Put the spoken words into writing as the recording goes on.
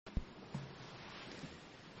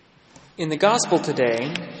In the gospel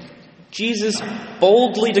today, Jesus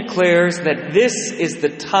boldly declares that this is the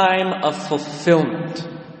time of fulfillment.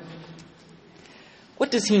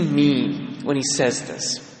 What does he mean when he says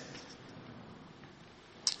this?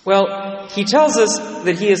 Well, he tells us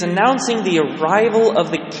that he is announcing the arrival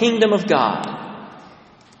of the kingdom of God,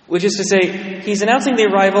 which is to say, he's announcing the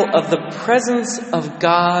arrival of the presence of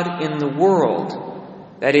God in the world,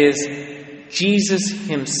 that is, Jesus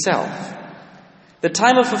himself. The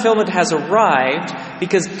time of fulfillment has arrived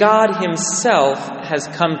because God himself has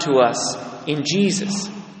come to us in Jesus.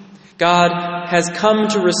 God has come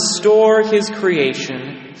to restore his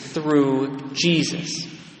creation through Jesus.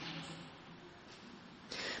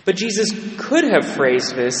 But Jesus could have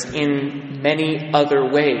phrased this in many other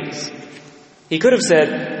ways. He could have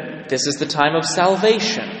said, "This is the time of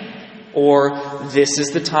salvation," or "This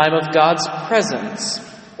is the time of God's presence,"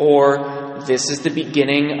 or "This is the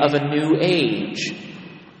beginning of a new age."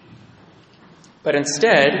 But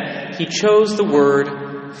instead, he chose the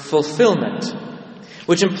word fulfillment,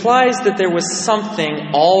 which implies that there was something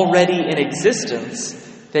already in existence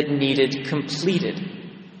that needed completed.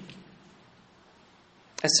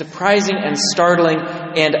 As surprising and startling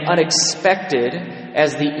and unexpected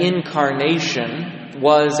as the incarnation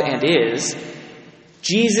was and is,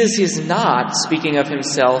 Jesus is not speaking of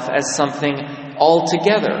himself as something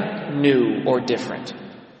altogether new or different,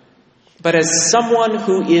 but as someone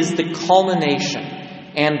who is the culmination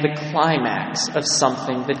and the climax of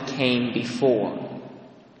something that came before.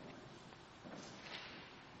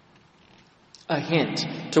 A hint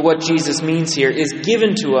to what Jesus means here is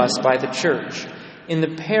given to us by the church in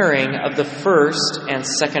the pairing of the first and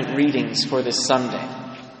second readings for this Sunday.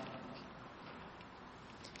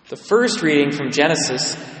 The first reading from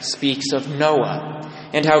Genesis speaks of Noah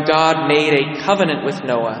and how God made a covenant with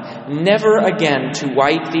Noah never again to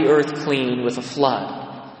wipe the earth clean with a flood.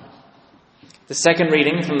 The second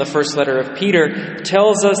reading from the first letter of Peter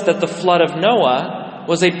tells us that the flood of Noah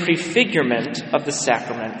was a prefigurement of the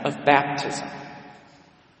sacrament of baptism.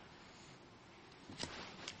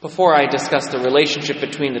 Before I discuss the relationship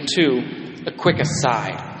between the two, a quick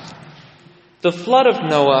aside. The flood of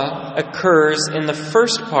Noah occurs in the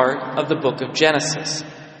first part of the book of Genesis,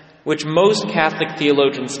 which most Catholic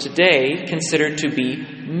theologians today consider to be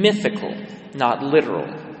mythical, not literal.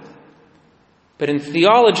 But in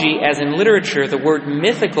theology, as in literature, the word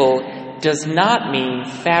mythical does not mean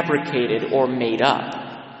fabricated or made up.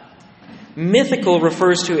 Mythical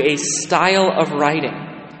refers to a style of writing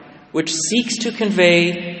which seeks to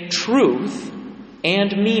convey truth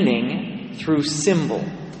and meaning through symbol.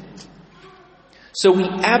 So we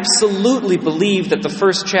absolutely believe that the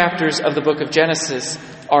first chapters of the book of Genesis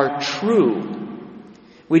are true.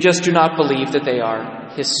 We just do not believe that they are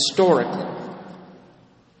historical.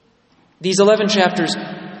 These 11 chapters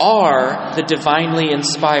are the divinely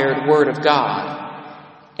inspired Word of God,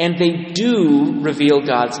 and they do reveal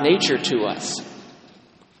God's nature to us.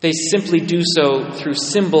 They simply do so through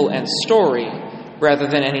symbol and story rather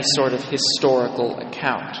than any sort of historical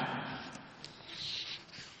account.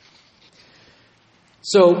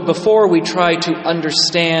 So before we try to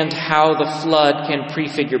understand how the flood can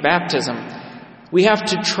prefigure baptism, we have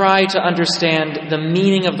to try to understand the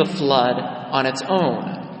meaning of the flood on its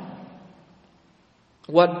own.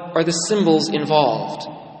 What are the symbols involved?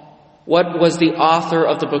 What was the author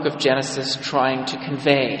of the book of Genesis trying to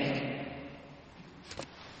convey?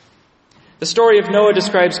 The story of Noah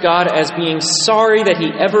describes God as being sorry that he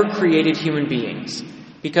ever created human beings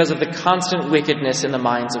because of the constant wickedness in the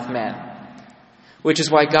minds of men, which is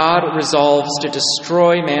why God resolves to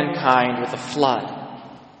destroy mankind with a flood.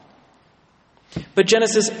 But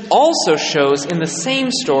Genesis also shows in the same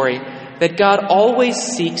story that God always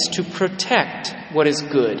seeks to protect what is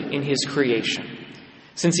good in his creation,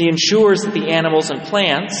 since he ensures that the animals and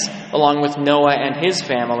plants, along with Noah and his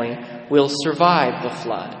family, will survive the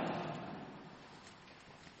flood.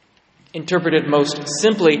 Interpreted most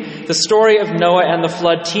simply, the story of Noah and the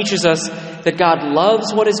flood teaches us that God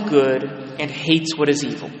loves what is good and hates what is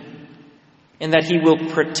evil, and that he will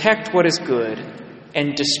protect what is good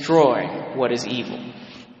and destroy what is evil.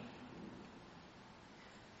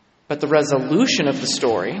 But the resolution of the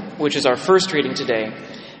story, which is our first reading today,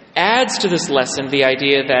 adds to this lesson the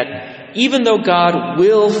idea that even though God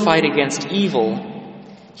will fight against evil,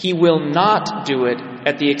 he will not do it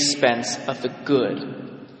at the expense of the good.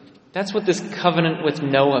 That's what this covenant with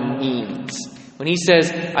Noah means. When he says,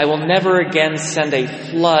 "I will never again send a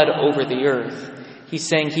flood over the earth," he's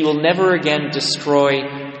saying he will never again destroy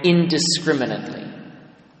indiscriminately.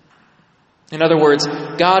 In other words,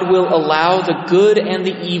 God will allow the good and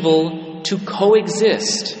the evil to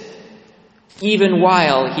coexist even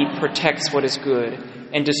while he protects what is good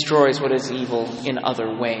and destroys what is evil in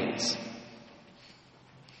other ways.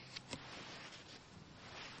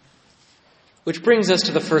 Which brings us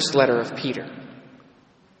to the first letter of Peter.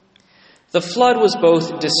 The flood was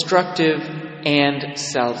both destructive and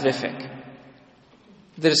salvific.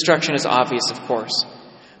 The destruction is obvious, of course,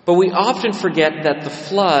 but we often forget that the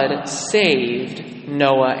flood saved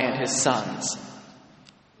Noah and his sons.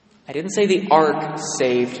 I didn't say the ark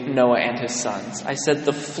saved Noah and his sons. I said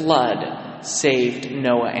the flood saved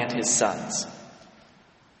Noah and his sons.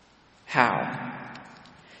 How?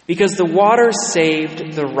 Because the water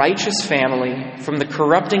saved the righteous family from the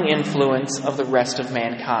corrupting influence of the rest of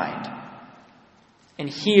mankind. And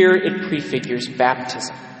here it prefigures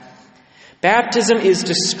baptism. Baptism is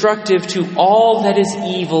destructive to all that is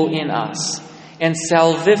evil in us and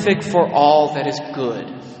salvific for all that is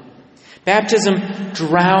good. Baptism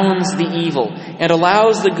drowns the evil and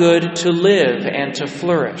allows the good to live and to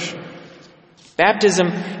flourish. Baptism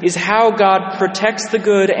is how God protects the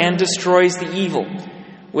good and destroys the evil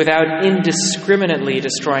without indiscriminately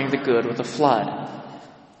destroying the good with a flood.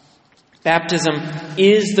 Baptism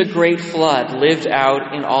is the great flood lived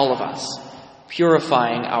out in all of us,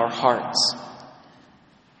 purifying our hearts.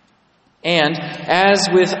 And as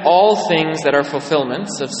with all things that are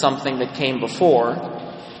fulfillments of something that came before,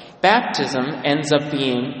 baptism ends up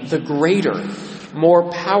being the greater,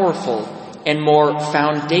 more powerful, and more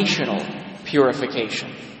foundational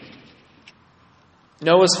purification.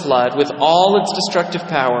 Noah's flood, with all its destructive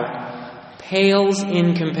power, pales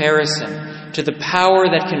in comparison to the power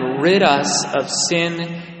that can rid us of sin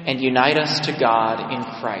and unite us to God in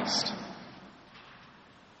Christ.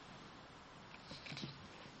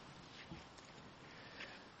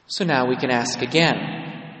 So now we can ask again,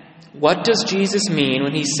 what does Jesus mean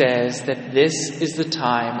when he says that this is the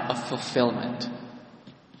time of fulfillment?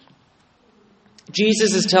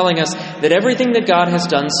 Jesus is telling us that everything that God has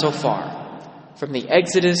done so far, from the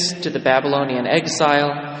Exodus to the Babylonian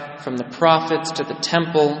exile, from the prophets to the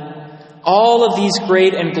temple, all of these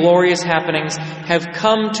great and glorious happenings have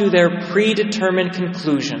come to their predetermined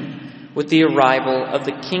conclusion with the arrival of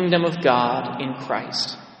the kingdom of God in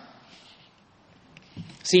Christ.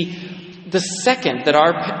 See, the second that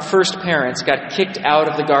our first parents got kicked out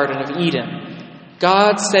of the Garden of Eden,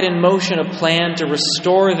 God set in motion a plan to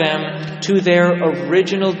restore them to their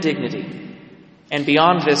original dignity, and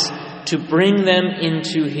beyond this, to bring them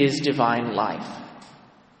into his divine life.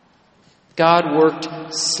 God worked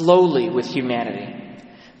slowly with humanity,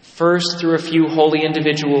 first through a few holy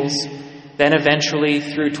individuals, then eventually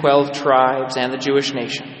through 12 tribes and the Jewish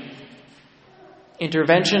nation.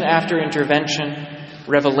 Intervention after intervention,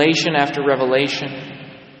 revelation after revelation,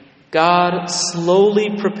 God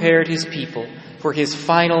slowly prepared his people for his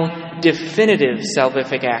final, definitive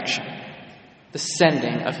salvific action, the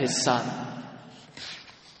sending of his Son.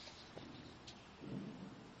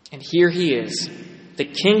 And here he is, the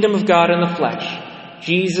kingdom of God in the flesh,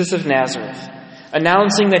 Jesus of Nazareth,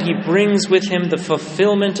 announcing that he brings with him the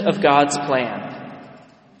fulfillment of God's plan.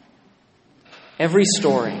 Every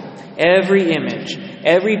story, every image,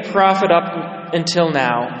 every prophet up until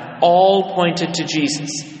now, all pointed to Jesus.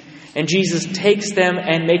 And Jesus takes them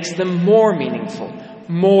and makes them more meaningful,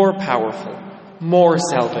 more powerful, more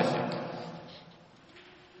salvific.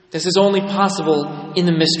 This is only possible in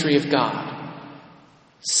the mystery of God.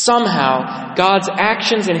 Somehow, God's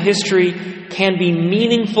actions in history can be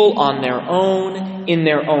meaningful on their own, in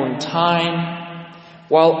their own time,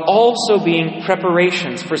 while also being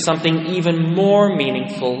preparations for something even more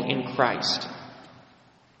meaningful in Christ.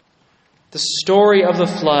 The story of the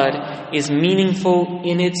flood is meaningful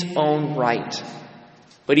in its own right,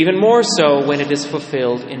 but even more so when it is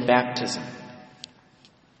fulfilled in baptism.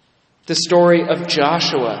 The story of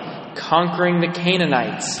Joshua conquering the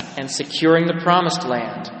Canaanites and securing the promised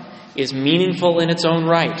land is meaningful in its own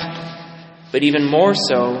right, but even more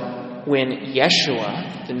so when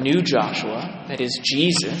Yeshua, the new Joshua, that is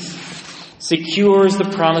Jesus, secures the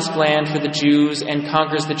promised land for the Jews and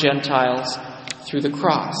conquers the Gentiles through the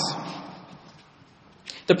cross.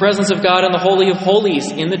 The presence of God in the Holy of Holies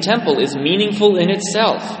in the temple is meaningful in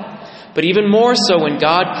itself, but even more so when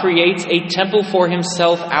God creates a temple for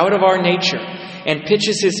himself out of our nature and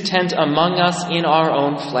pitches his tent among us in our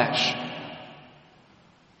own flesh.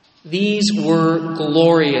 These were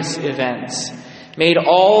glorious events, made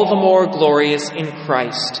all the more glorious in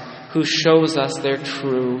Christ, who shows us their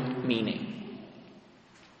true meaning.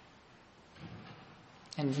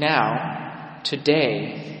 And now,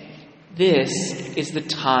 today, this is the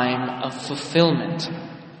time of fulfillment.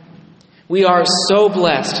 We are so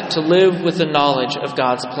blessed to live with the knowledge of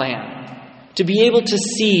God's plan, to be able to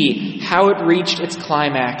see how it reached its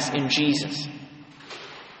climax in Jesus.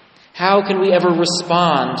 How can we ever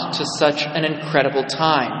respond to such an incredible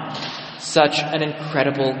time, such an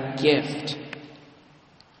incredible gift?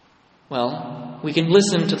 Well, we can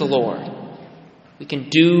listen to the Lord. We can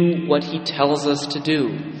do what He tells us to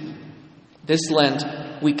do. This Lent,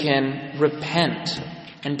 we can repent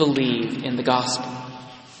and believe in the gospel.